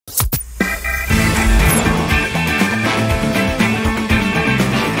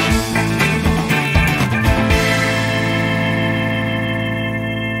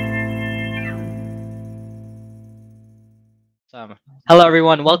Awesome. Hello,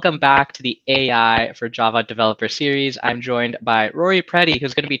 everyone. Welcome back to the AI for Java Developer series. I'm joined by Rory Preddy,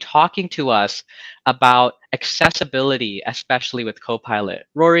 who's going to be talking to us about accessibility, especially with Copilot.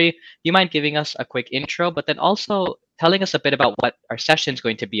 Rory, you mind giving us a quick intro, but then also telling us a bit about what our session is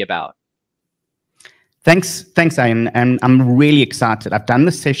going to be about? Thanks, Ian. And I'm really excited. I've done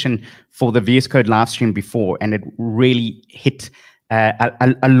this session for the VS Code live stream before, and it really hit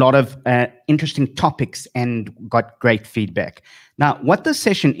a lot of interesting topics and got great feedback. Now, what this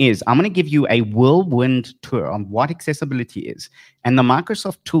session is, I'm going to give you a whirlwind tour on what accessibility is and the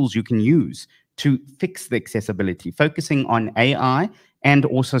Microsoft tools you can use to fix the accessibility, focusing on AI and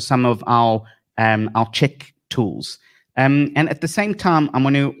also some of our check tools. And at the same time, I'm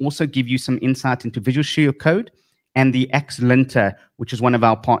going to also give you some insight into Visual Studio Code and the Xlinter, which is one of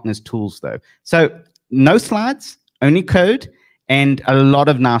our partners' tools, though. So no slides, only code, and a lot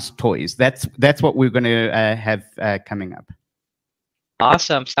of nice toys. That's what we're going to have coming up.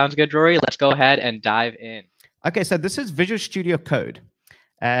 Awesome. Sounds good, Rory. Let's go ahead and dive in. Okay, so this is Visual Studio Code.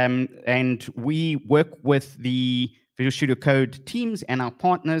 And we work with the Visual Studio Code teams and our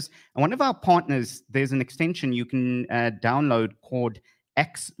partners. And one of our partners, there's an extension you can download called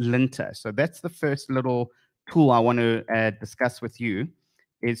Xlinter. So that's the first little tool I want to discuss with you,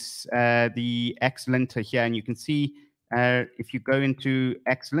 is the Xlinter here. And you can see if you go into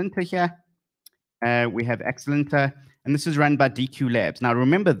Xlinter here, we have Xlinter, and this is run by DQ Labs. Now,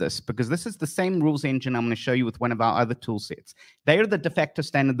 remember this, because this is the same rules engine I'm going to show you with one of our other tool sets. They are the de facto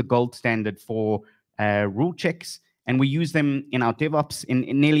standard, the gold standard for rule checks, and we use them in our DevOps in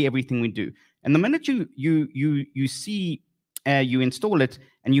nearly everything we do. And the minute you see, you install it,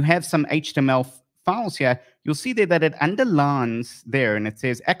 and you have some HTML files here, you'll see there that it underlines there, and it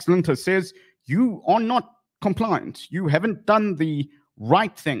says, Xlinter says you are not compliant. You haven't done the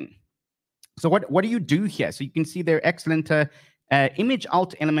right thing. So what do you do here? So you can see there, Xlinter image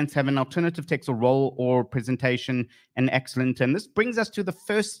alt elements have an alternative text or role or presentation and Xlinter. And this brings us to the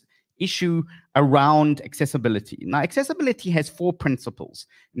first issue around accessibility. Now, accessibility has 4 principles.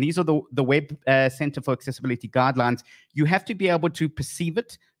 And these are the Web Center for Accessibility guidelines. You have to be able to perceive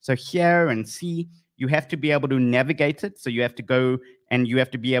it. So hear and see. You have to be able to navigate it. So you have to go and you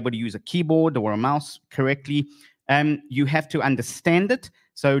have to be able to use a keyboard or a mouse correctly. You have to understand it,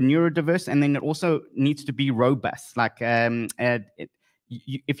 so neurodiverse, and then it also needs to be robust. Like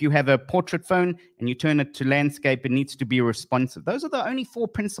if you have a portrait phone and you turn it to landscape, it needs to be responsive. Those are the only 4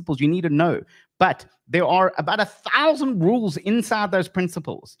 principles you need to know. But there are about 1,000 rules inside those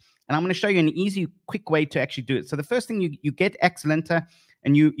principles. And I'm going to show you an easy, quick way to actually do it. So the first thing, you get Xlinter,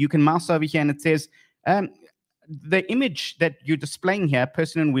 and you can mouse over here, and it says, the image that you're displaying here,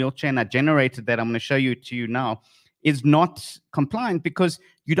 person in wheelchair, and I generated that, I'm going to show you to you now, is not compliant because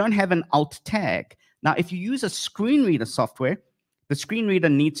you don't have an alt tag. Now, if you use a screen reader software, the screen reader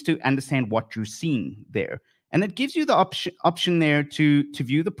needs to understand what you're seeing there. And it gives you the option there to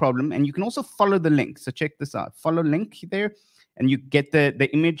view the problem, and you can also follow the link. So check this out. Follow link there, and you get the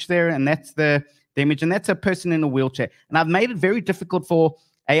image there, and that's the image, and that's a person in a wheelchair. And I've made it very difficult for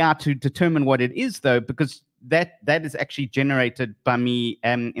AI to determine what it is, though, because that is actually generated by me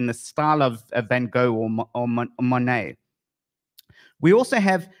in the style of Van Gogh or Monet. We also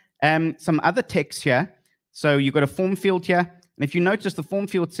have some other text here. So you've got a form field here. And if you notice, the form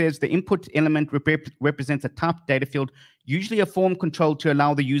field says the input element represents a typed data field, usually a form control to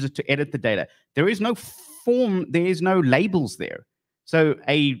allow the user to edit the data. There is no form, there is no labels there. So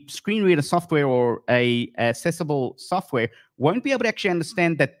a screen reader software or a accessible software won't be able to actually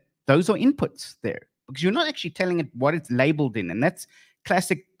understand that those are inputs there, because you're not actually telling it what it's labeled in. And that's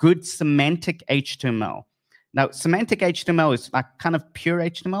classic good semantic HTML. Now, semantic HTML is like kind of pure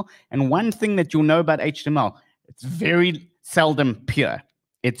HTML. And one thing that you'll know about HTML, it's very seldom pure.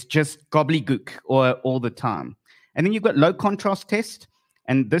 It's just gobbledygook all the time. And then you've got low contrast text.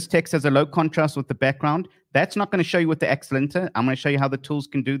 And this text has a low contrast with the background. That's not going to show you with the Xlinter. I'm going to show you how the tools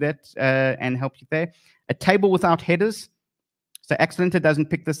can do that and help you there. A table without headers. So Xlinter doesn't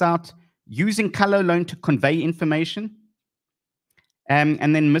pick this out. Using color alone to convey information.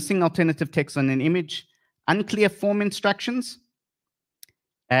 And then missing alternative text on an image. Unclear form instructions.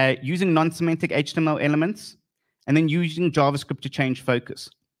 Using non-semantic HTML elements. And then using JavaScript to change focus.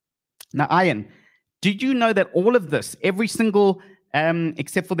 Now, Ian, did you know that all of this, every single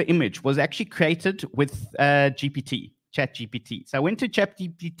except for the image, was actually created with ChatGPT. So I went to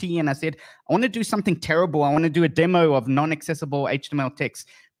ChatGPT and I said, I want to do something terrible. I want to do a demo of non-accessible HTML text.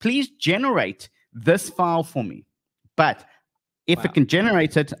 Please generate this file for me. But if it can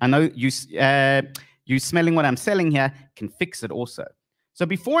generate it, I know you smelling what I'm selling here, can fix it also. So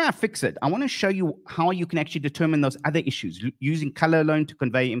before I fix it, I want to show you how you can actually determine those other issues using color alone to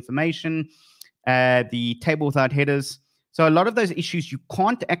convey information, the table without headers. So a lot of those issues you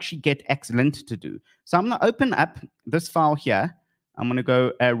can't actually get Xlint to do. So I'm going to open up this file here. I'm going to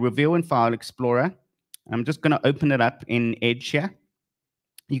go Reveal in File Explorer. I'm just going to open it up in Edge here.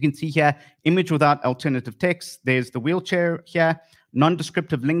 You can see here, image without alternative text. There's the wheelchair here,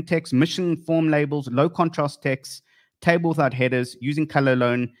 non-descriptive link text, mission form labels, low contrast text, table without headers, using color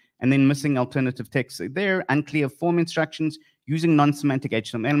alone, and then missing alternative text. So there, unclear form instructions, using non-semantic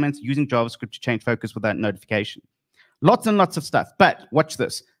HTML elements, using JavaScript to change focus without notification. Lots and lots of stuff, but watch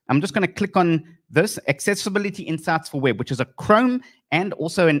this. I'm just going to click on this, Accessibility Insights for Web, which is a Chrome and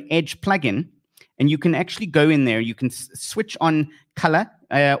also an Edge plugin. And you can actually go in there. You can switch on color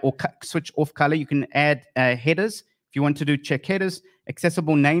or switch off color. You can add headers if you want to do check headers,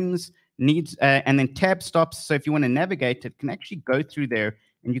 accessible names, needs, and then tab stops. So if you want to navigate, it can actually go through there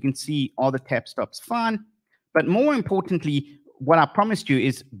and you can see all the tab stops fine. But more importantly, what I promised you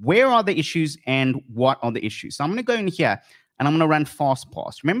is where are the issues and what are the issues. So I'm going to go in here and I'm going to run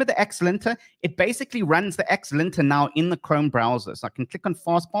FastPass. Remember the Xlinter? It basically runs the Xlinter now in the Chrome browser. So I can click on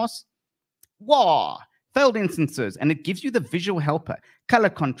FastPass. Wow, failed instances, and it gives you the visual helper, color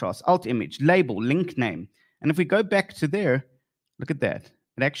contrast, alt image, label, link name. And if we go back to there, look at that.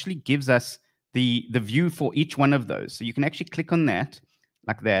 It actually gives us the view for each one of those. So you can actually click on that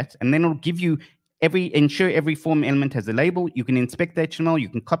like that, and then it'll give you ensure every form element has a label. You can inspect the HTML, you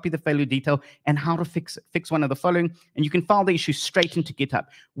can copy the failure detail, and how to fix it. Fix one of the following, and you can file the issue straight into GitHub.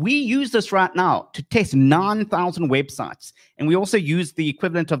 We use this right now to test 9,000 websites, and we also use the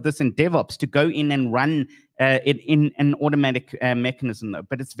equivalent of this in DevOps to go in and run it in an automatic mechanism, though.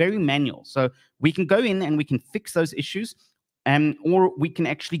 But it's very manual, so we can go in and we can fix those issues. Or we can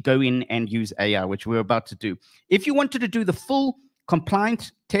actually go in and use AI, which we're about to do. If you wanted to do the full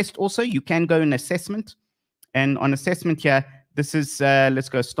compliant test also, you can go in assessment. And on assessment here, this is, let's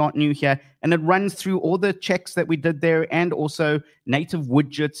go start new here. And it runs through all the checks that we did there and also native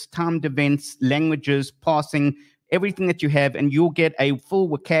widgets, timed events, languages, parsing, everything that you have. And you'll get a full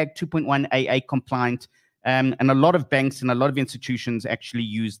WCAG 2.1 AA compliant. And a lot of banks and a lot of institutions actually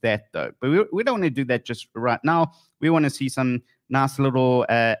use that, though. But we don't want to do that just right now. We want to see some nice little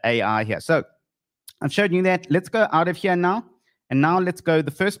AI here. So I've showed you that. Let's go out of here now. And now let's go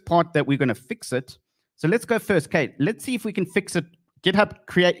the first part that we're going to fix it. So let's go first. Okay, let's see if we can fix it.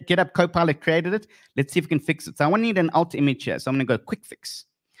 GitHub Copilot created it. Let's see if we can fix it. So I want to need an alt image here. So I'm going to go quick fix.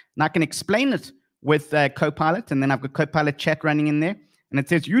 Now I can explain it with Copilot. And then I've got Copilot chat running in there. And it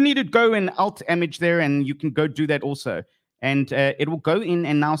says, you need to go in alt image there. And you can go do that also. And it will go in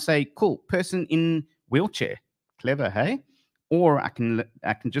and now say, cool, person in wheelchair. Clever, hey? Or I can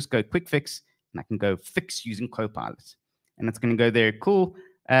just go quick fix. And I can go fix using Copilot. And it's going to go there. Cool.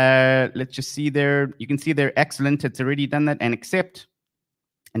 Let's just see there. You can see there, excellent. It's already done that. And accept.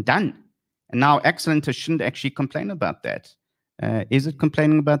 And done. And now excellent. I shouldn't actually complain about that. Is it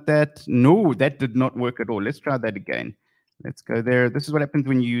complaining about that? No, that did not work at all. Let's try that again. Let's go there. This is what happens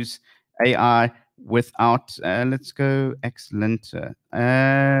when you use AI without, let's go excellent.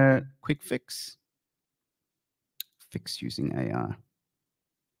 Quick fix. Fix using AI.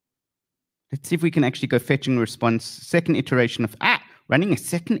 Let's see if we can actually go fetching response. Second iteration of, running a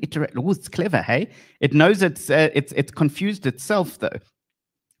second iteration. Oh, it's clever, hey? It knows it's confused itself, though.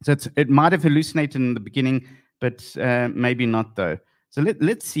 So it might have hallucinated in the beginning, but maybe not, though. So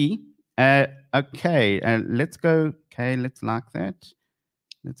let's see. Okay, let's go. Okay, let's like that.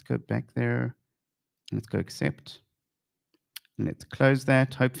 Let's go back there. Let's go accept. Let's close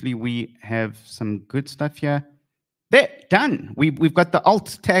that. Hopefully we have some good stuff here. There, done. We've got the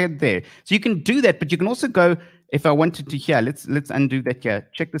alt tag there. So you can do that, but you can also go, if I wanted to here, let's undo that here.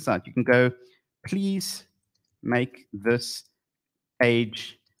 Check this out. You can go, please make this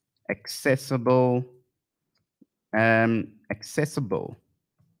page accessible. Accessible.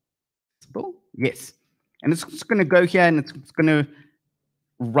 Yes. And it's just going to go here and it's going to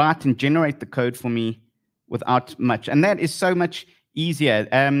write and generate the code for me without much. And that is so much easier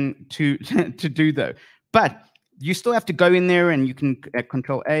to do, though. But you still have to go in there and you can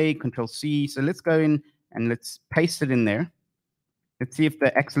Control A, Control C. So let's go in and let's paste it in there. Let's see if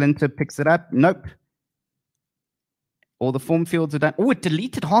the Xlinter picks it up. Nope. All the form fields are done. Oh, it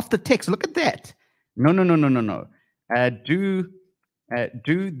deleted half the text. Look at that. No.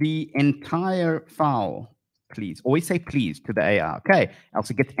 Do the entire file, please. Always say please to the AI. Okay, else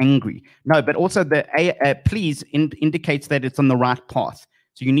it gets angry. No, but also the please indicates that it's on the right path.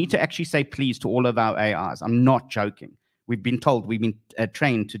 So you need to actually say please to all of our AIs. I'm not joking. We've been told, we've been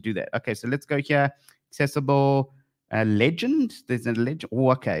trained to do that. Okay, so let's go here. Accessible. legend. There's a legend.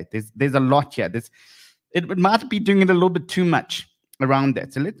 Oh, okay. There's a lot here. It might be doing it a little bit too much around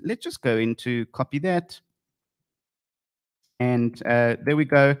that. So let's just go into copy that. And there we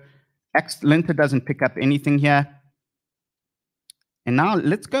go. Linter doesn't pick up anything here. And now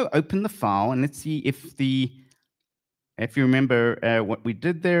let's go open the file and let's see if you remember what we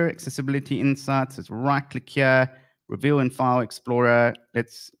did there, accessibility insights. Let's right click here, reveal in file explorer.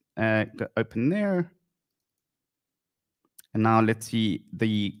 Let's go open there. And now let's see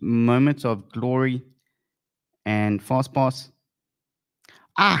the moments of glory and fastpass.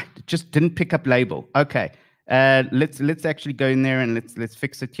 It just didn't pick up label. Okay. Let's actually go in there and let's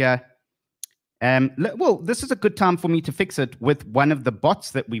fix it here. Well, this is a good time for me to fix it with one of the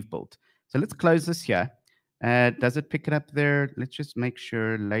bots that we've built. So let's close this here. Does it pick it up there? Let's just make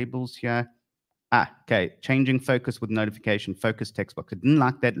sure labels here. Okay. Changing focus with notification, focus text box. It didn't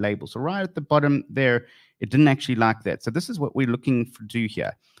like that label. So right at the bottom there, it didn't actually like that. So this is what we're looking to do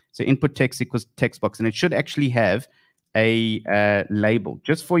here. So input text equals text box, and it should actually have a label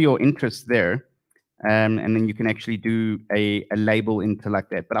just for your interest there. And then you can actually do a label into like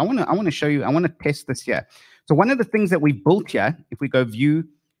that. But I want to show you, I want to test this here. So one of the things that we built here, if we go view,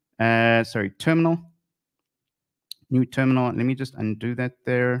 terminal, new terminal, let me just undo that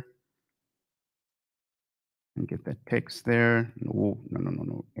there and get that text there. No,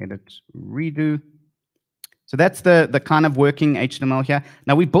 edit, redo. So that's the kind of working HTML here.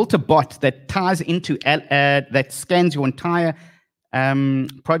 Now we built a bot that ties into, that scans your entire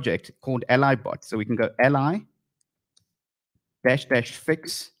project called li bot. So we can go li --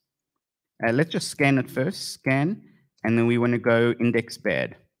 fix. Let's just scan it first, scan, and then we want to go index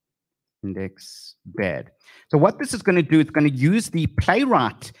bad. Index bad. So what this is going to do, it's going to use the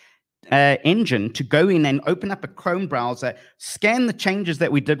Playwright engine to go in and open up a Chrome browser, scan the changes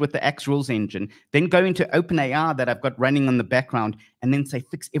that we did with the X rules engine, then go into OpenAI that I've got running on the background, and then say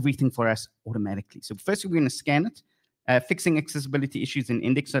fix everything for us automatically. So first we're going to scan it. Fixing accessibility issues in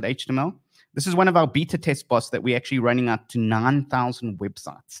index.html. This is one of our beta test bots that we're actually running out to 9,000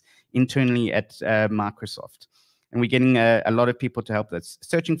 websites internally at Microsoft. And we're getting a lot of people to help us.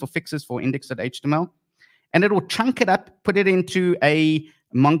 Searching for fixes for index.html. And it will chunk it up, put it into a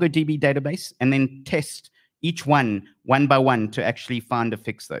MongoDB database, and then test each one by one to actually find a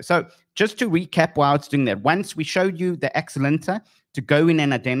fix though. So just to recap while it's doing that, once we showed you the Excellenter to go in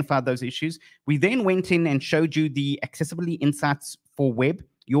and identify those issues, we then went in and showed you the accessibility insights for web.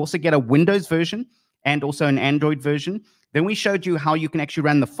 You also get a Windows version and also an Android version. Then we showed you how you can actually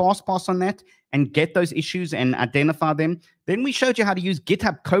run the fastpass on that and get those issues and identify them. Then we showed you how to use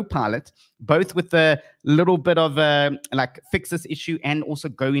GitHub Copilot, both with the little bit of like fix this issue and also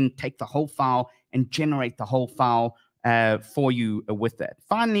go in, take the whole file and generate the whole file for you with that.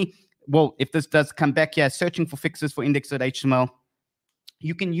 Finally, well, if this does come back here, searching for fixes for index.html,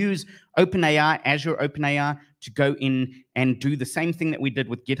 you can use OpenAI, Azure OpenAI, to go in and do the same thing that we did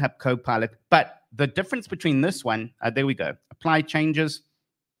with GitHub Copilot. But the difference between this one, there we go, apply changes.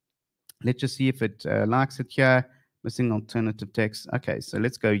 Let's just see if it likes it here. Missing alternative text. Okay, so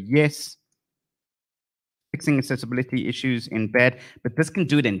let's go yes. Fixing accessibility issues in bad, but this can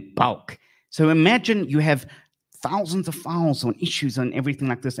do it in bulk. So imagine you have thousands of files on issues and everything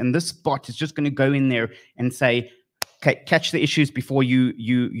like this, and this bot is just going to go in there and say, okay, catch the issues before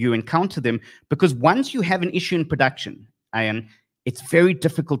you encounter them. Because once you have an issue in production, Ayan, it's very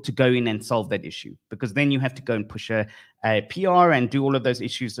difficult to go in and solve that issue, because then you have to go and push a PR and do all of those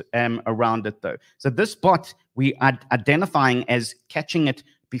issues around it though. So this bot, we are identifying as catching it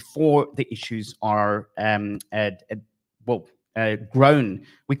before the issues are grown.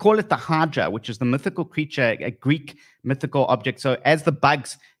 We call it the Hydra, which is the mythical creature, a Greek mythical object. So as the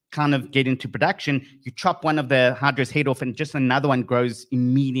bugs kind of get into production, you chop one of the Hydra's head off and just another one grows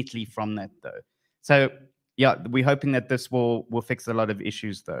immediately from that though. So yeah, we're hoping that this will fix a lot of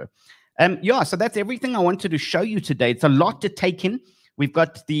issues though. Yeah, so that's everything I wanted to show you today. It's a lot to take in. We've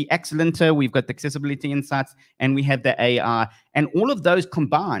got the Excellenter, we've got the accessibility insights, and we have the AI. And all of those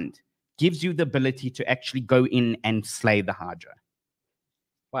combined gives you the ability to actually go in and slay the Hydra.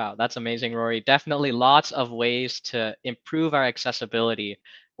 Wow, that's amazing, Rory. Definitely lots of ways to improve our accessibility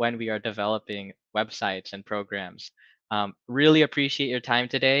when we are developing websites and programs. Really appreciate your time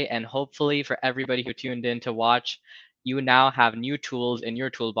today, and hopefully for everybody who tuned in to watch, you now have new tools in your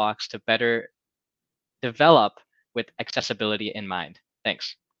toolbox to better develop with accessibility in mind.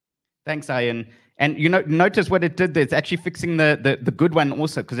 Thanks. Thanks, Ayan. And you know, notice what it did there. It's actually fixing the good one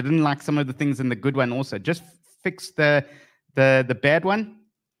also, because it didn't like some of the things in the good one also. Just fix the bad one.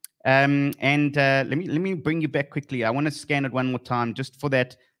 Let me bring you back quickly. I want to scan it one more time just for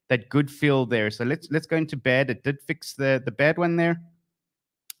that that good feel there. So let's go into bad. It did fix the bad one there.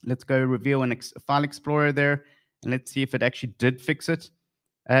 Let's go reveal an file explorer there, and let's see if it actually did fix it.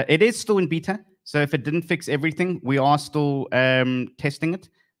 It is still in beta, so if it didn't fix everything, we are still testing it.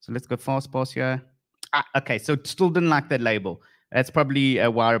 So let's go fastpass here. Okay, so it still didn't like that label. That's probably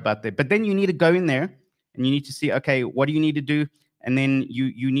a wire about that. But then you need to go in there and you need to see, okay, what do you need to do? And then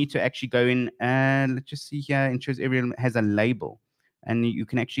you need to actually go in. Let's just see here. Ensures everyone has a label, and you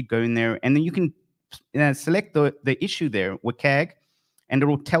can actually go in there, and then you can select the issue there with CAG, and it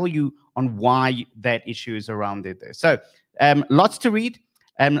will tell you on why that issue is around it there. So lots to read,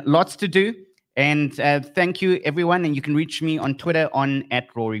 lots to do. And thank you, everyone. And you can reach me on Twitter on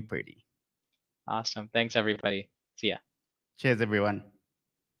 @RoryPretty. Awesome. Thanks, everybody. See ya. Cheers, everyone.